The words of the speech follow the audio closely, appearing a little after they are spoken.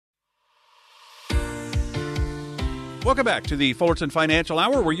Welcome back to the Fullerton Financial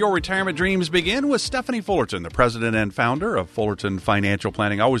Hour, where your retirement dreams begin with Stephanie Fullerton, the president and founder of Fullerton Financial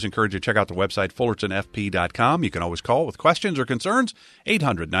Planning. I always encourage you to check out the website, fullertonfp.com. You can always call with questions or concerns,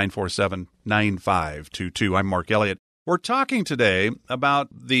 800-947-9522. I'm Mark Elliott. We're talking today about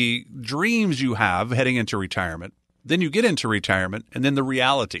the dreams you have heading into retirement. Then you get into retirement, and then the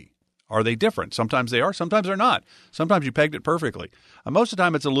reality. Are they different? Sometimes they are, sometimes they're not. Sometimes you pegged it perfectly. Most of the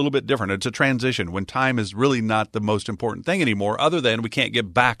time, it's a little bit different. It's a transition when time is really not the most important thing anymore, other than we can't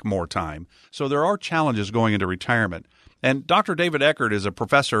get back more time. So there are challenges going into retirement. And Dr. David Eckert was a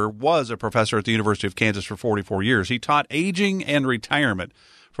professor at the University of Kansas for 44 years. He taught aging and retirement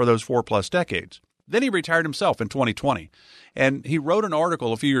for those 4+ decades. Then he retired himself in 2020. And he wrote an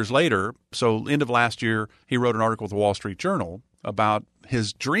article a few years later, so end of last year, he wrote an article with the Wall Street Journal about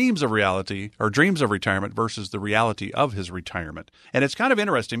his dreams of retirement versus the reality of his retirement. And it's kind of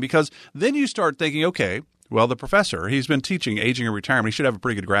interesting because then you start thinking, okay, well, the professor, he's been teaching aging and retirement. He should have a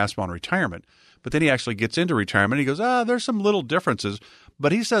pretty good grasp on retirement. But then he actually gets into retirement. He goes, there's some little differences.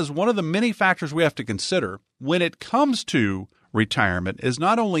 But he says one of the many factors we have to consider when it comes to retirement is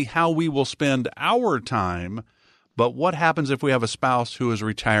not only how we will spend our time, but what happens if we have a spouse who is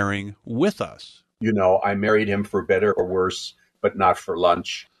retiring with us. You know, I married him for better or worse, but not for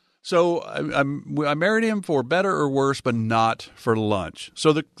lunch. So I married him for better or worse, but not for lunch.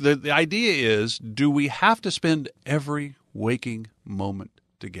 So the idea is, do we have to spend every waking moment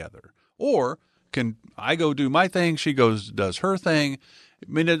together? Or can I go do my thing, she does her thing?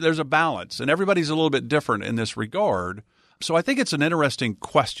 I mean, there's a balance, and everybody's a little bit different in this regard. So I think it's an interesting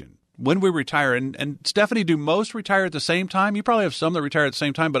question. When we retire, and Stephanie, do most retire at the same time? You probably have some that retire at the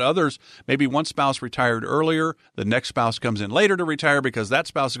same time, but others, maybe one spouse retired earlier, the next spouse comes in later to retire because that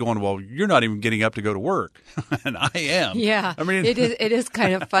spouse is going, well, you're not even getting up to go to work, and I am. Yeah, I mean, it is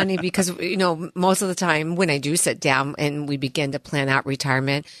kind of funny because, you know, most of the time when I do sit down and we begin to plan out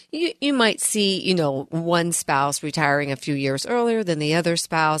retirement, you might see, you know, one spouse retiring a few years earlier than the other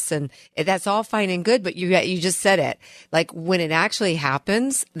spouse, and that's all fine and good, but you just said it. Like when it actually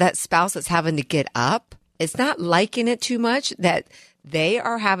happens, that spouse that's having to get up, it's not liking it too much that they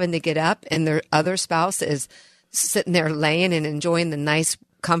are having to get up and their other spouse is sitting there laying and enjoying the nice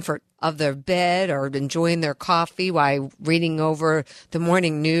comfort of their bed or enjoying their coffee while reading over the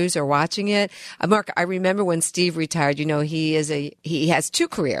morning news or watching it. Mark, I remember when Steve retired, you know, he has two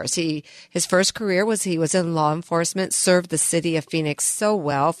careers. His first career was he was in law enforcement, served the city of Phoenix so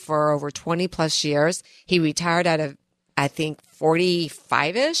well for over 20+ years. He retired out of, I think,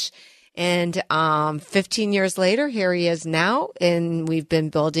 45-ish. And 15 years later, here he is now, and we've been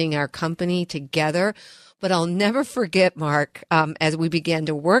building our company together. But I'll never forget, Mark, as we began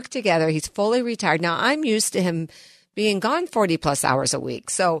to work together, he's fully retired. Now, I'm used to him being gone 40+ hours a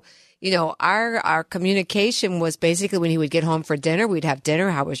week. So, you know, our communication was basically when he would get home for dinner, we'd have dinner.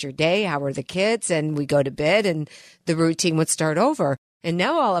 How was your day? How were the kids? And we go to bed and the routine would start over. And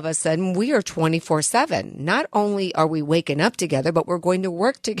now all of a sudden we are 24/7. Not only are we waking up together, but we're going to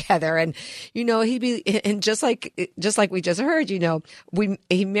work together. And, you know, and just like we just heard, you know,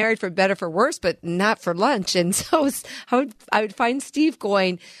 he married for better, for worse, but not for lunch. And so I would find Steve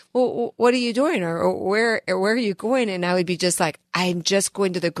going, well, what are you doing? Or where are you going? And I would be just like, I'm just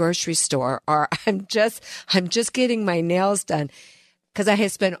going to the grocery store, or I'm just getting my nails done. Because I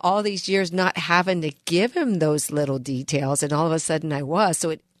had spent all these years not having to give him those little details, and all of a sudden I was.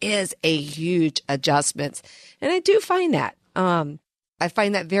 So it is a huge adjustment. And I do find that. I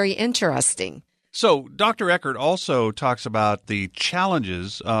find that very interesting. So Dr. Eckert also talks about the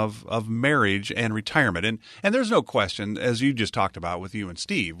challenges of marriage and retirement. And there's no question, as you just talked about with you and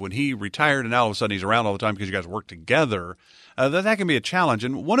Steve, when he retired and now all of a sudden he's around all the time because you guys work together, that can be a challenge.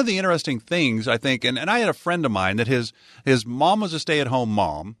 And one of the interesting things, I think, and I had a friend of mine that his mom was a stay-at-home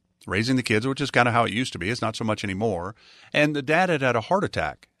mom, raising the kids, which is kind of how it used to be. It's not so much anymore. And the dad had a heart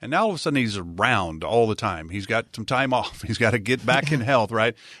attack. And now all of a sudden he's around all the time. He's got some time off. He's got to get back in health,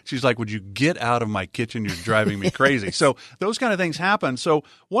 right? She's like, would you get out of my kitchen? You're driving me crazy. So those kind of things happen. So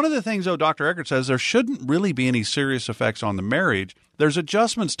one of the things, though, Dr. Eckert says there shouldn't really be any serious effects on the marriage. There's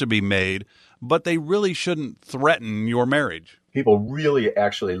adjustments to be made, but they really shouldn't threaten your marriage. People really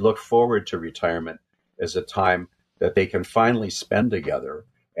actually look forward to retirement as a time that they can finally spend together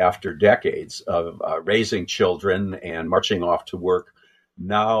after decades of raising children and marching off to work.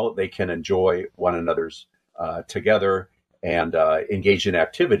 Now they can enjoy one another's together and engage in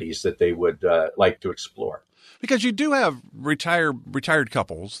activities that they would like to explore. Because you do have retired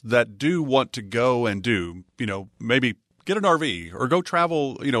couples that do want to go and do, maybe get an RV or go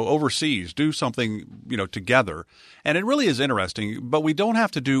travel, overseas, do something, together. And it really is interesting, but we don't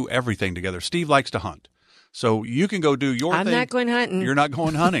have to do everything together. Steve likes to hunt. So you can go do your I'm thing. not going hunting. You're not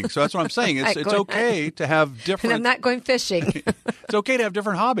going hunting. So that's what I'm saying. It's okay to have different. And I'm not going fishing. It's okay to have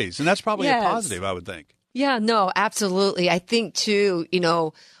different hobbies. And that's probably a positive, I would think. Yeah, no, absolutely. I think too,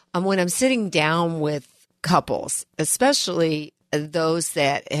 when I'm sitting down with couples, especially those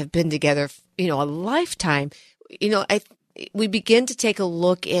that have been together, a lifetime, we begin to take a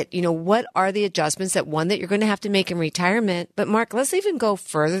look at, what are the adjustments that you're going to have to make in retirement. But Mark, let's even go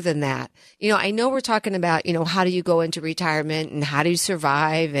further than that. I know we're talking about, how do you go into retirement and how do you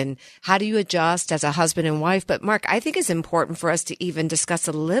survive and how do you adjust as a husband and wife? But Mark, I think it's important for us to even discuss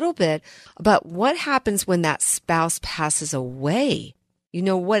a little bit about what happens when that spouse passes away.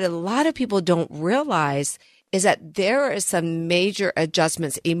 What a lot of people don't realize is that there are some major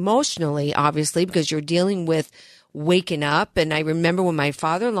adjustments emotionally, obviously, because you're dealing with waking up. And I remember when my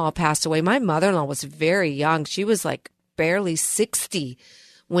father-in-law passed away, my mother-in-law was very young. She was like barely 60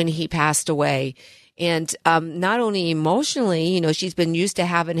 when he passed away. And not only emotionally, she's been used to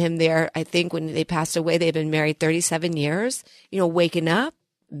having him there. I think when they passed away, they've been married 37 years, waking up,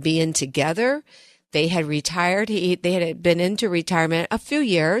 being together. They had retired. They had been into retirement a few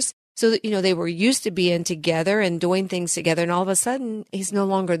years. So that, they were used to being together and doing things together. And all of a sudden, he's no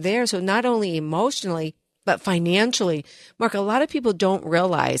longer there. So not only emotionally, but financially, Mark, a lot of people don't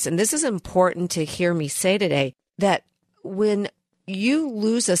realize, and this is important to hear me say today, that when you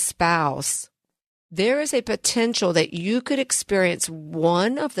lose a spouse, there is a potential that you could experience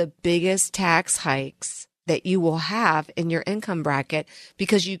one of the biggest tax hikes that you will have in your income bracket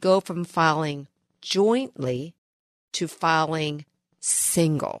because you go from filing jointly to filing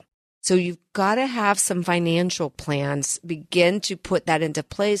single. So you've got to have some financial plans, begin to put that into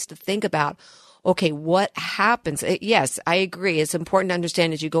place to think about, okay, what happens? Yes, I agree. It's important to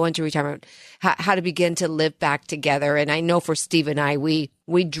understand as you go into retirement how to begin to live back together. And I know for Steve and I, we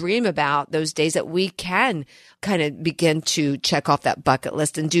dream about those days that we can kind of begin to check off that bucket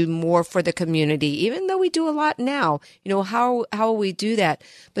list and do more for the community, even though we do a lot now. How will we do that?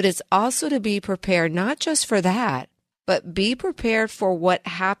 But it's also to be prepared, not just for that, but be prepared for what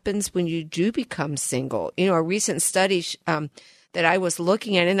happens when you do become single. A recent study that I was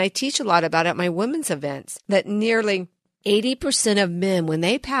looking at, and I teach a lot about it at my women's events, that nearly 80% of men, when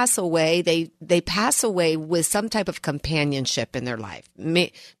they pass away, they pass away with some type of companionship in their life,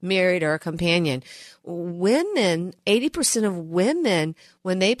 married or a companion. Women, 80% of women,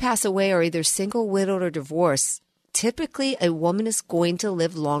 when they pass away, are either single, widowed, or divorced. Typically, a woman is going to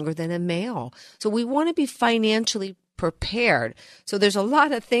live longer than a male. So we want to be financially prepared. So there's a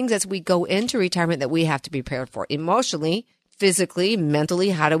lot of things as we go into retirement that we have to be prepared for emotionally, physically,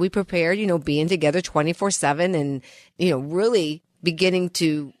 mentally. How do we prepare, being together 24/7 and, really beginning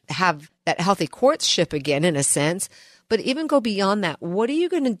to have that healthy courtship again, in a sense. But even go beyond that. What are you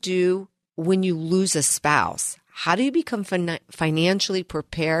going to do when you lose a spouse? How do you become financially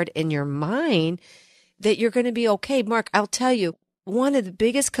prepared in your mind that you're going to be okay? Mark, I'll tell you, one of the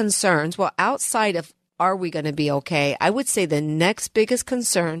biggest concerns, outside of are we going to be okay? I would say the next biggest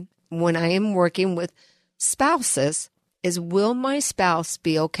concern when I am working with spouses is, will my spouse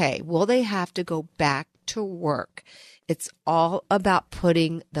be okay? Will they have to go back to work? It's all about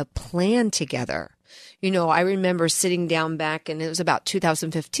putting the plan together. I remember sitting down back, and it was about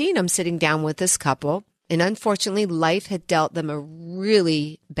 2015, I'm sitting down with this couple, and unfortunately, life had dealt them a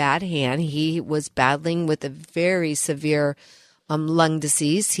really bad hand. He was battling with a very severe lung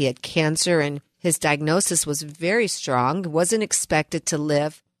disease. He had cancer, and his diagnosis was very strong, wasn't expected to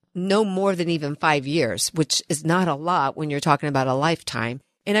live no more than even 5 years, which is not a lot when you're talking about a lifetime.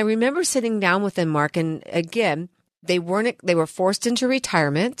 And I remember sitting down with him, Mark, and again, they were forced into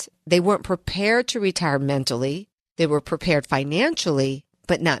retirement. They weren't prepared to retire mentally. They were prepared financially,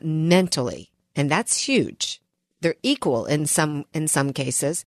 but not mentally. And that's huge. They're equal in some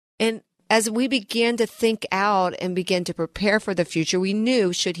cases. And as we began to think out and begin to prepare for the future, we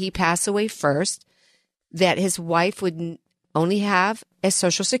knew, should he pass away first, that his wife would only have a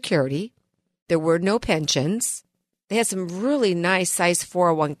Social Security. There were no pensions. They had some really nice size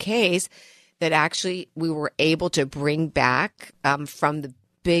 401ks that actually we were able to bring back from the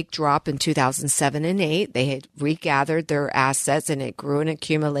big drop in 2007 and 2008. They had regathered their assets, and it grew and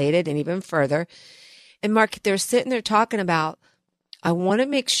accumulated, and even further. And Mark, they're sitting there talking about, I want to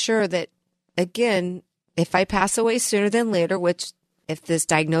make sure that, again, if I pass away sooner than later, which if this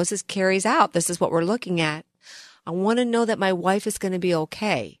diagnosis carries out, this is what we're looking at, I want to know that my wife is going to be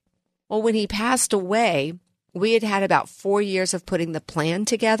okay. Well, when he passed away, we had about 4 years of putting the plan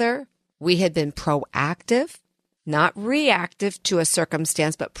together. We had been proactive, not reactive to a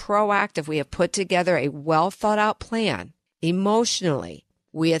circumstance, but proactive. We have put together a well thought out plan emotionally,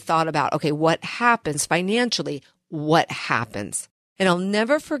 We had thought about, okay, what happens financially? What happens? And I'll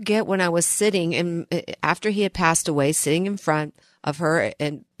never forget when I was sitting and after he had passed away, sitting in front of her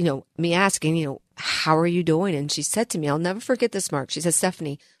and, me asking, how are you doing? And she said to me, I'll never forget this, Mark. She said,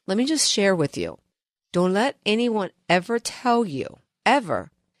 Stephanie, let me just share with you. Don't let anyone ever tell you,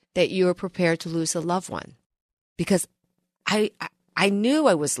 ever, that you are prepared to lose a loved one. Because I knew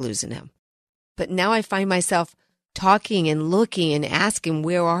I was losing him. But now I find myself talking and looking and asking,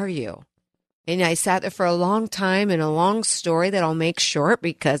 where are you? And I sat there for a long time and a long story that I'll make short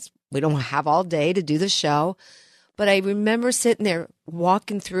because we don't have all day to do the show. But I remember sitting there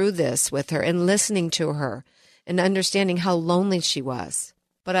walking through this with her and listening to her and understanding how lonely she was.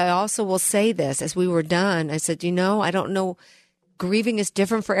 But I also will say this, as we were done, I said, I don't know, grieving is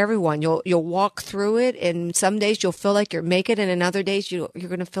different for everyone. You'll walk through it, and some days you'll feel like you're making it, and other days you're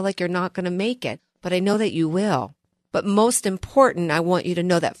going to feel like you're not going to make it. But I know that you will. But most important, I want you to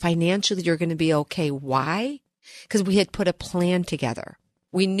know that financially you're going to be okay. Why? Because we had put a plan together.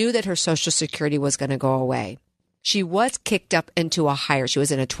 We knew that her Social Security was going to go away. She was kicked up into a higher. She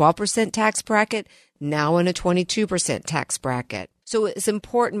was in a 12% tax bracket, now in a 22% tax bracket. So it's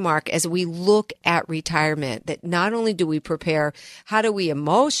important, Mark, as we look at retirement, that not only do we prepare, how do we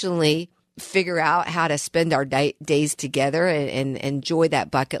emotionally figure out how to spend our days together and enjoy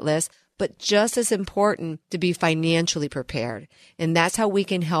that bucket list, but just as important to be financially prepared. And that's how we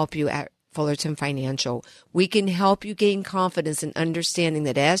can help you at Fullerton Financial. We can help you gain confidence and understanding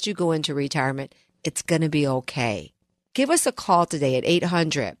that as you go into retirement, it's going to be okay. Give us a call today at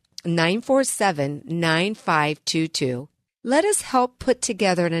 800-947-9522. Let us help put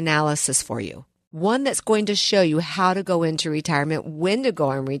together an analysis for you, one that's going to show you how to go into retirement, when to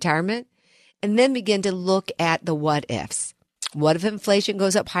go in retirement, and then begin to look at the what ifs. What if inflation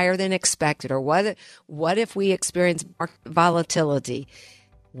goes up higher than expected? Or what if we experience market volatility?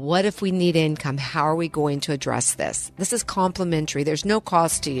 What if we need income? How are we going to address this? This is complimentary. There's no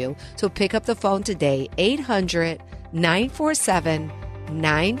cost to you. So pick up the phone today,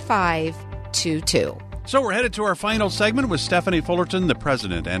 800-947-9522. So we're headed to our final segment with Stephanie Fullerton, the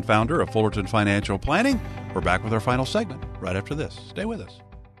president and founder of Fullerton Financial Planning. We're back with our final segment right after this. Stay with us.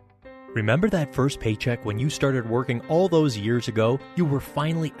 Remember that first paycheck when you started working all those years ago? You were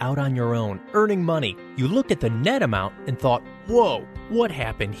finally out on your own, earning money. You looked at the net amount and thought, whoa, what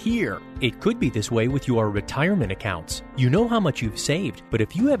happened here? It could be this way with your retirement accounts. You know how much you've saved, but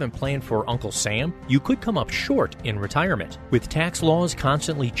if you haven't planned for Uncle Sam, you could come up short in retirement. With tax laws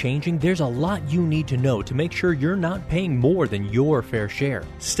constantly changing, there's a lot you need to know to make sure you're not paying more than your fair share.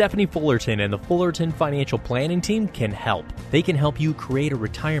 Stephanie Fullerton and the Fullerton Financial Planning team can help. They can help you create a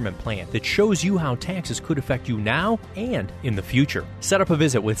retirement plan that shows you how taxes could affect you now and in the future. Set up a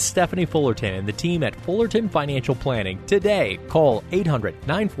visit with Stephanie Fullerton and the team at Fullerton Financial Planning today. Call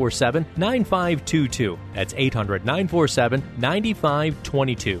 800-947-9522. That's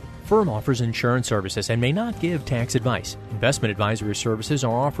 800-947-9522. Firm offers insurance services and may not give tax advice. Investment advisory services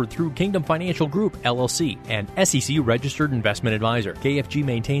are offered through Kingdom Financial Group, LLC, and SEC-registered investment advisor. KFG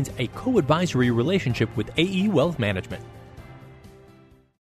maintains a co-advisory relationship with AE Wealth Management.